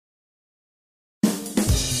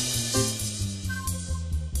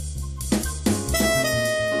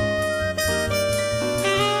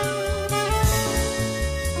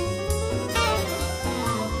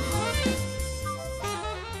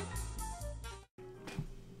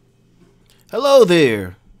Hello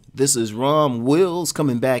there. This is Rom Wills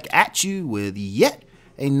coming back at you with yet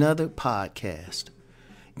another podcast.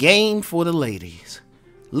 Game for the ladies.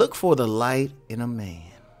 Look for the light in a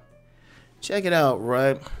man. Check it out,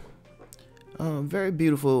 right? Very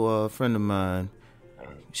beautiful friend of mine.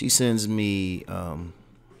 She sends me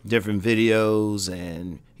different videos,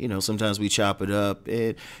 and sometimes we chop it up.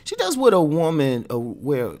 And she does what a woman,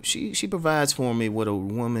 where she provides for me what a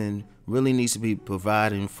woman really needs to be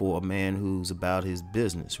providing for a man who's about his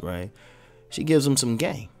business, right? She gives him some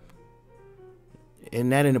game. And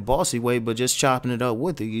not in a bossy way, but just chopping it up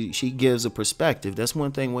with her. She gives a perspective. That's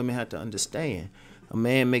one thing women have to understand. A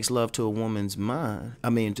man makes love to a woman's mind.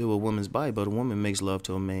 To a woman's body, but a woman makes love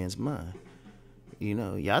to a man's mind.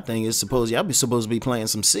 Y'all think y'all be supposed to be planting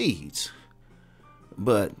some seeds.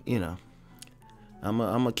 But, I'm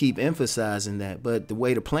gonna keep emphasizing that. But the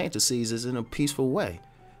way to plant the seeds is in a peaceful way.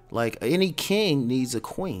 Like any king needs a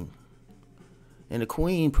queen. And the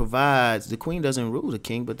queen doesn't rule the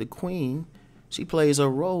king, but the queen, she plays a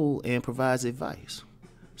role and provides advice.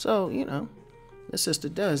 So, the sister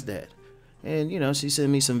does that. And, she sent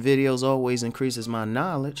me some videos, always increases my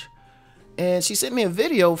knowledge. And she sent me a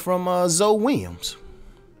video from Zoe Williams,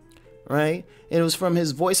 right? And it was from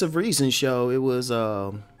his Voice of Reason show. It was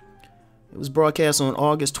broadcast on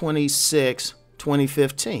August 26,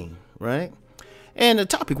 2015, right? And the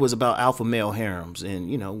topic was about alpha male harems and,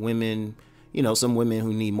 women, some women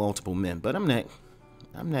who need multiple men. But I'm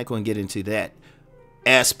not going to get into that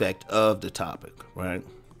aspect of the topic, right?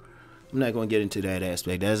 I'm not going to get into that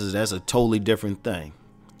aspect. That's a totally different thing.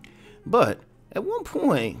 But at one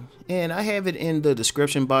point, and I have it in the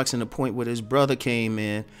description box, in the point where his brother came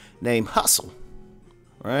in named Hustle,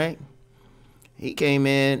 right? He came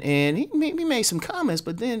in and he made some comments,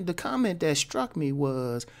 but then the comment that struck me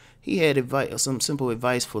was he had some simple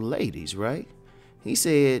advice for ladies, right? He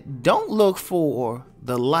said, don't look for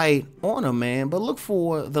the light on a man, but look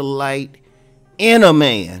for the light in a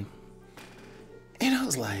man. And I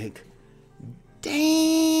was like,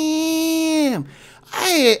 damn.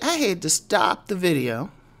 I had to stop the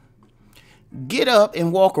video, get up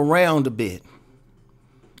and walk around a bit.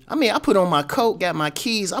 I put on my coat, got my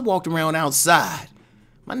keys. I walked around outside.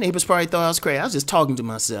 My neighbors probably thought I was crazy. I was just talking to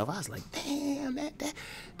myself. I was like, damn,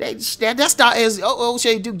 that stopped, as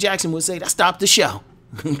O'Shea Duke Jackson would say, that stopped the show.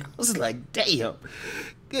 I was like, damn,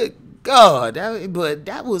 good God. But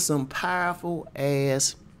that was some powerful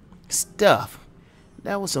ass stuff.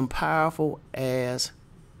 That was some powerful ass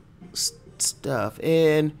stuff.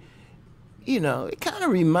 And, it kind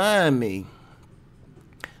of reminded me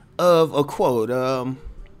of a quote.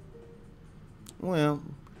 Well,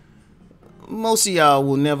 most of y'all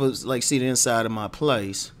will never see the inside of my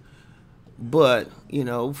place. But,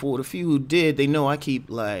 for the few who did, they know I keep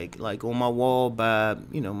like on my wall by,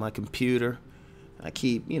 my computer. I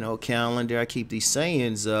keep, a calendar. I keep these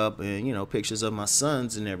sayings up and, pictures of my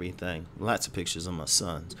sons and everything. Lots of pictures of my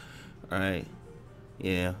sons. All right.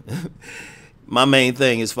 Yeah. My main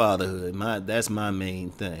thing is fatherhood. That's my main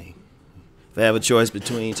thing. If I have a choice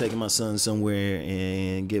between taking my son somewhere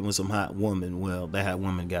and getting with some hot woman, well, that hot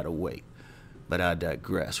woman gotta wait. But I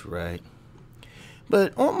digress, right?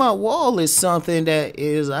 But on my wall is something that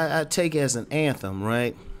is I take as an anthem,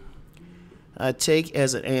 right? I take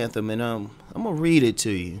as an anthem, and I'm gonna read it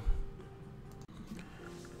to you.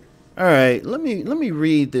 All right, let me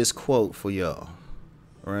read this quote for y'all.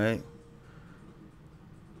 All right.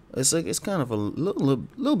 It's kind of a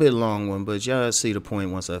little bit long one, but y'all see the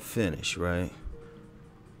point once I finish, right?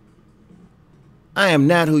 I am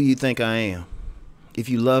not who you think I am. If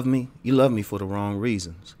you love me for the wrong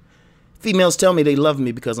reasons. Females tell me they love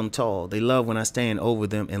me because I'm tall. They love when I stand over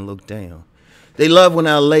them and look down. They love when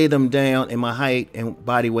I lay them down and my height and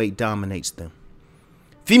body weight dominates them.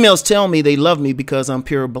 Females tell me they love me because I'm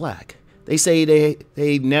pure black. They say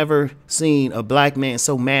they've never seen a black man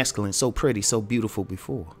so masculine, so pretty, so beautiful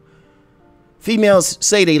before. Females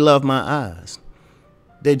say they love my eyes.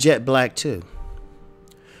 They're jet black too.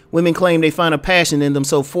 Women claim they find a passion in them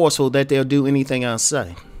so forceful that they'll do anything I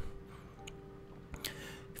say.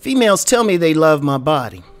 Females tell me they love my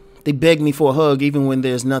body. They beg me for a hug even when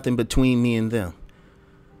there's nothing between me and them.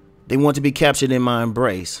 They want to be captured in my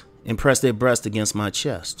embrace and press their breast against my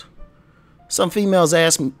chest. Some females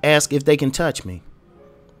ask if they can touch me.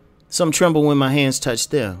 Some tremble when my hands touch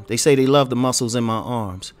them. They say they love the muscles in my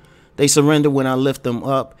arms. They surrender when I lift them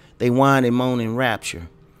up. They whine and moan in rapture.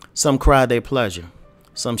 Some cry their pleasure.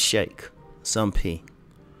 Some shake. Some pee.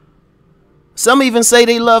 Some even say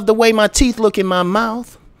they love the way my teeth look in my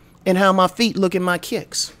mouth and how my feet look in my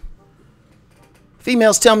kicks.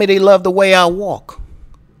 Females tell me they love the way I walk,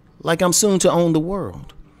 like I'm soon to own the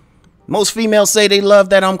world. Most females say they love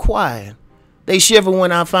that I'm quiet. They shiver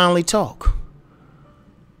when I finally talk.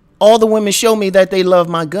 All the women show me that they love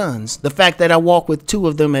my guns. The fact that I walk with 2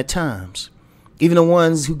 of them at times. Even the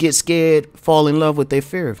ones who get scared fall in love with their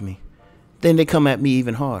fear of me. Then they come at me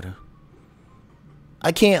even harder.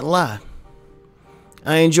 I can't lie.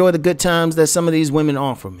 I enjoy the good times that some of these women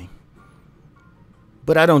offer me.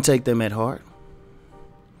 But I don't take them at heart.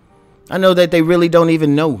 I know that they really don't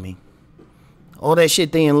even know me. All that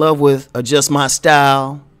shit they in love with are just my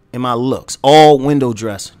style and my looks. All window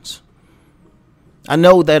dressings. I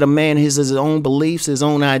know that a man has his own beliefs, his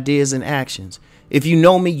own ideas and actions. If you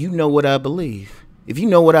know me, you know what I believe. If you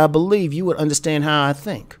know what I believe, you would understand how I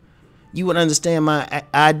think. You would understand my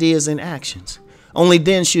ideas and actions. Only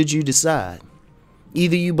then should you decide.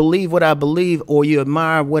 Either you believe what I believe or you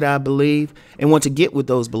admire what I believe and want to get with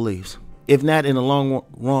those beliefs. If not, in the long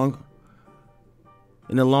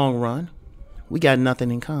run, we got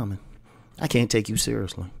nothing in common. I can't take you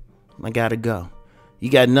seriously. I gotta go. You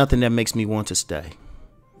got nothing that makes me want to stay.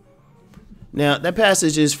 Now, that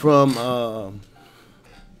passage is from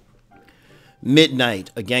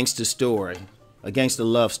Midnight, A Gangster Story, A Gangster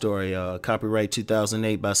Love Story, copyright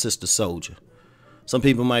 2008 by Sister Soldier. Some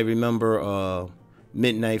people might remember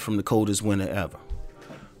Midnight from the Coldest Winter Ever.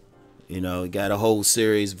 You know, it got a whole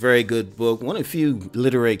series, very good book. One of the few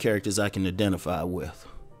literary characters I can identify with.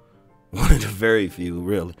 One of the very few,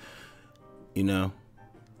 really. You know.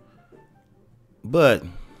 But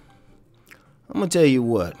I'm going to tell you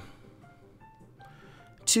what.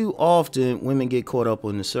 Too often, women get caught up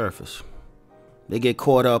on the surface. They get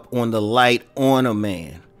caught up on the light on a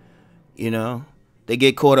man. You know. They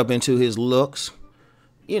get caught up into his looks.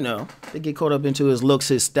 You know. They get caught up into his looks,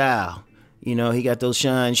 his style. You know, he got those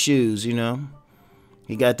shine shoes, you know.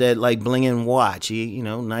 He got that, like, blinging watch. You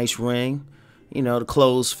know, nice ring. You know, the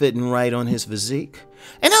clothes fitting right on his physique.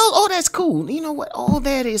 And all that's cool. You know what? All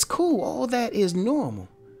that is cool. All that is normal.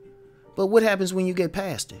 But what happens when you get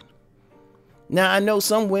past it? Now, I know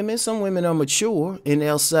some women are mature, and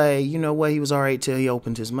they'll say, you know what, he was all right till he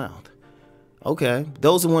opened his mouth. Okay,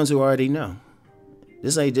 those are the ones who already know.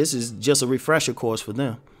 This is just a refresher course for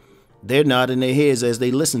them. They're nodding their heads as they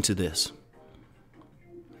listen to this.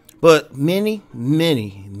 But many,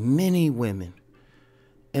 many, many women,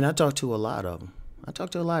 and I talk to a lot of them. I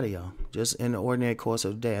talk to a lot of y'all just in the ordinary course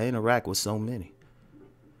of the day. I interact with so many.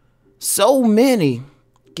 So many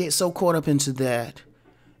get so caught up into that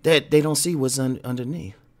they don't see what's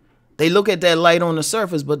underneath. They look at that light on the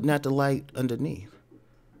surface, but not the light underneath.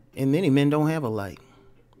 And many men don't have a light.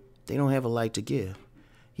 They don't have a light to give.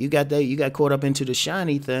 You got caught up into the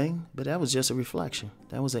shiny thing, but that was just a reflection.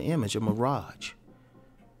 That was an image, a mirage.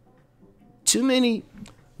 Too many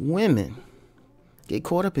women get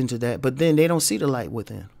caught up into that, but then they don't see the light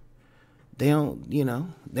within. They don't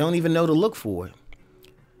even know to look for it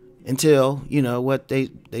until, you know, what they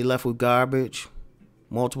left with garbage,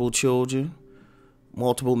 multiple children,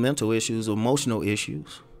 multiple mental issues, emotional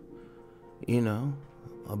issues, you know,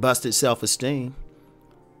 a busted self-esteem.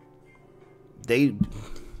 Too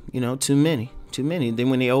many. Then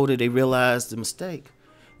when they're older, they realize the mistake.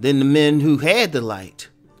 Then the men who had the light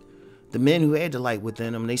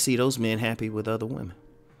within them, they see those men happy with other women,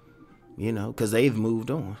 you know, because they've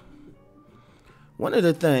moved on. One of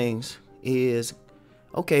the things is,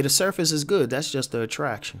 okay, the surface is good. That's just the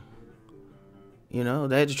attraction. You know,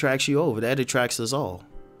 that attracts you over. That attracts us all.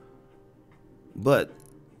 But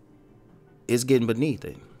it's getting beneath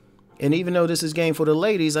it. And even though this is game for the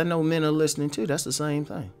ladies, I know men are listening too. That's the same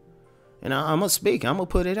thing. And I'm going to speak. I'm going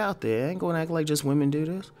to put it out there. I ain't going to act like just women do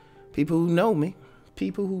this. People who know me.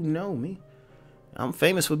 I'm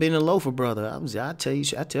famous for being a loafer brother. I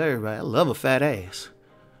tell everybody, I love a fat ass.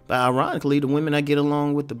 But ironically, the women I get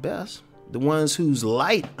along with the best, the ones whose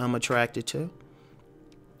light I'm attracted to,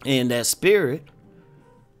 and that spirit,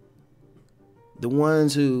 the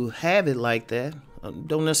ones who have it like that,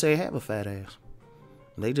 don't necessarily have a fat ass.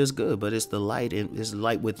 They just good, but it's the light, and it's the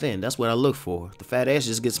light within. That's what I look for. The fat ass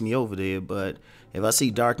just gets me over there, but if I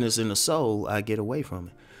see darkness in the soul, I get away from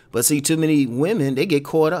it. But see, too many women, they get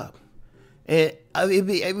caught up. And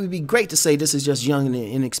it would be great to say this is just young and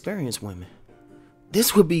inexperienced women.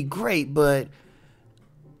 This would be great, but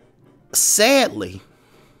sadly,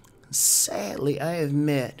 I have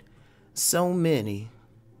met so many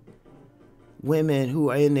women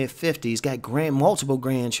who are in their 50s, got multiple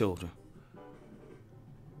grandchildren,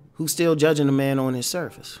 who still judging a man on his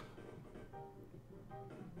surface.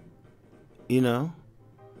 You know?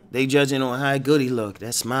 They judging on how good he look,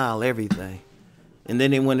 that smile, everything. And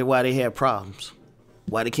then they wonder why they have problems.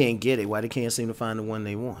 Why they can't get it. Why they can't seem to find the one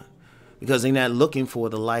they want. Because they're not looking for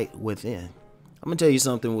the light within. I'm going to tell you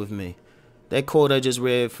something with me. That quote I just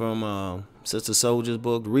read from Sister Soldier's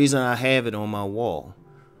book, the reason I have it on my wall,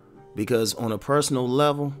 because on a personal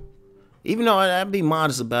level, even though I'd be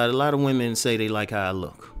modest about it, a lot of women say they like how I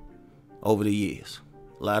look over the years.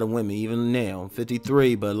 A lot of women, even now, I'm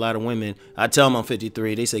 53, but a lot of women, I tell them I'm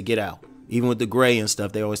 53, they say, get out. Even with the gray and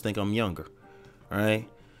stuff, they always think I'm younger, right?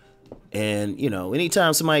 And,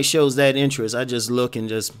 anytime somebody shows that interest, I just look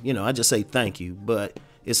and I just say thank you. But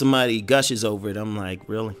if somebody gushes over it, I'm like,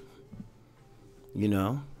 really?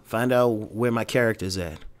 Find out where my character's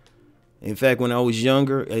at. In fact, when I was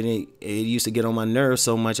younger, it used to get on my nerves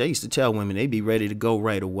so much, I used to tell women they'd be ready to go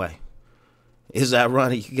right away. It's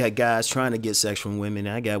ironic, you got guys trying to get sex from women,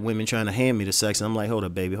 and I got women trying to hand me the sex, and I'm like, hold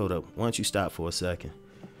up, baby, hold up. Why don't you stop for a second?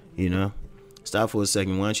 Stop for a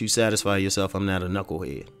second. Why don't you satisfy yourself? I'm not a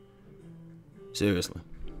knucklehead. Seriously.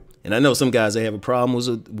 And I know some guys, they have a problem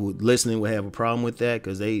with listening, will have a problem with that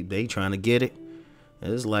because they trying to get it.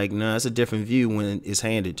 And it's like, nah, it's a different view when it's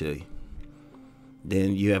handed to you.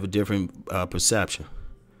 Then you have a different perception.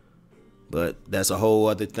 But that's a whole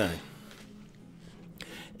other thing.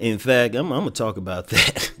 In fact, I'm going to talk about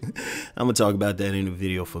that. I'm going to talk about that in a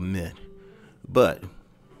video for men. But,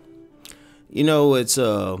 it's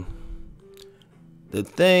the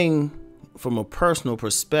thing from a personal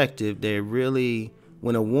perspective that really,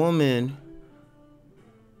 when a woman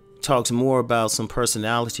talks more about some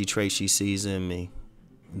personality traits she sees in me,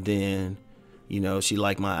 then, she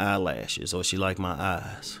like my eyelashes, or she like my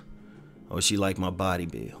eyes, or she like my body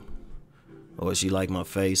build, or she like my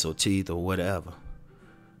face or teeth or whatever.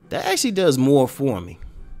 That actually does more for me.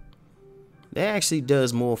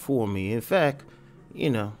 In fact,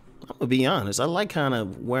 I'm going to be honest. I like kind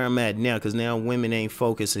of where I'm at now because now women ain't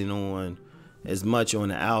focusing on as much on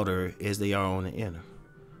the outer as they are on the inner.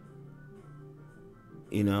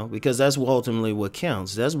 Because that's ultimately what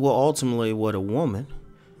counts. That's ultimately what a woman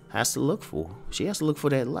has to look for. She has to look for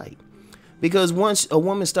that light. Because once a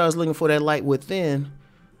woman starts looking for that light within,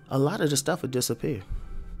 a lot of the stuff will disappear.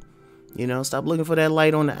 Stop looking for that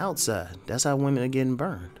light on the outside. That's how women are getting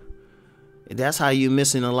burned. That's how you're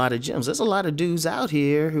missing a lot of gems. There's a lot of dudes out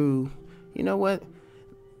here who,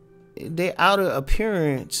 their outer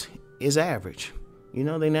appearance is average.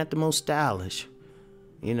 They're not the most stylish.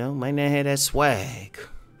 Might not have that swag.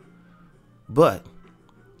 But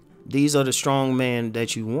these are the strong men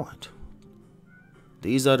that you want.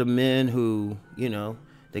 These are the men who,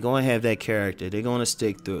 they're going to have that character. They're going to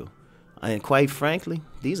stick through. And quite frankly,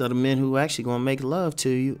 these are the men who are actually going to make love to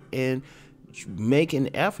you and make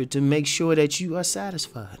an effort to make sure that you are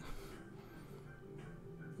satisfied.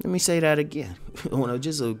 Let me say that again. On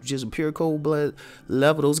just a pure cold blood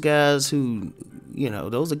level, those guys who,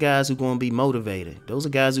 those are guys who are going to be motivated. Those are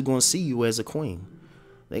guys who are going to see you as a queen.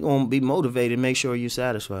 They're going to be motivated to make sure you're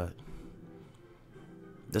satisfied.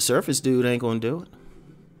 The surface dude ain't going to do it.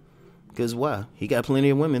 Because why? He got plenty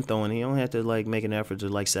of women throwing. He don't have to make an effort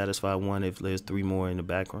to satisfy one if there's 3 more in the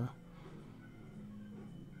background.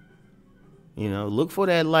 Look for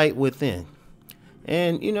that light within.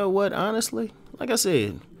 And you know what? Honestly, like I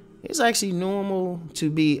said, it's actually normal to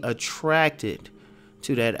be attracted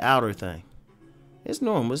to that outer thing. It's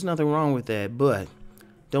normal. There's nothing wrong with that. But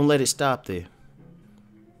don't let it stop there.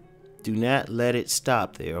 Do not let it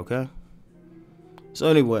stop there, okay? So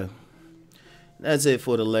anyway, that's it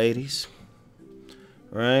for the ladies,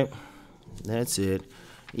 right? That's it.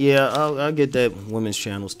 Yeah, I'll get that women's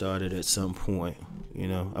channel started at some point.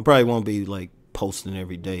 I probably won't be posting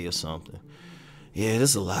every day or something. Yeah,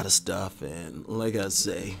 there's a lot of stuff, and like I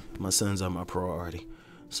say, my sons are my priority.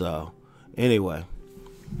 So anyway,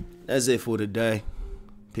 that's it for today.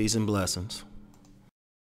 Peace and blessings.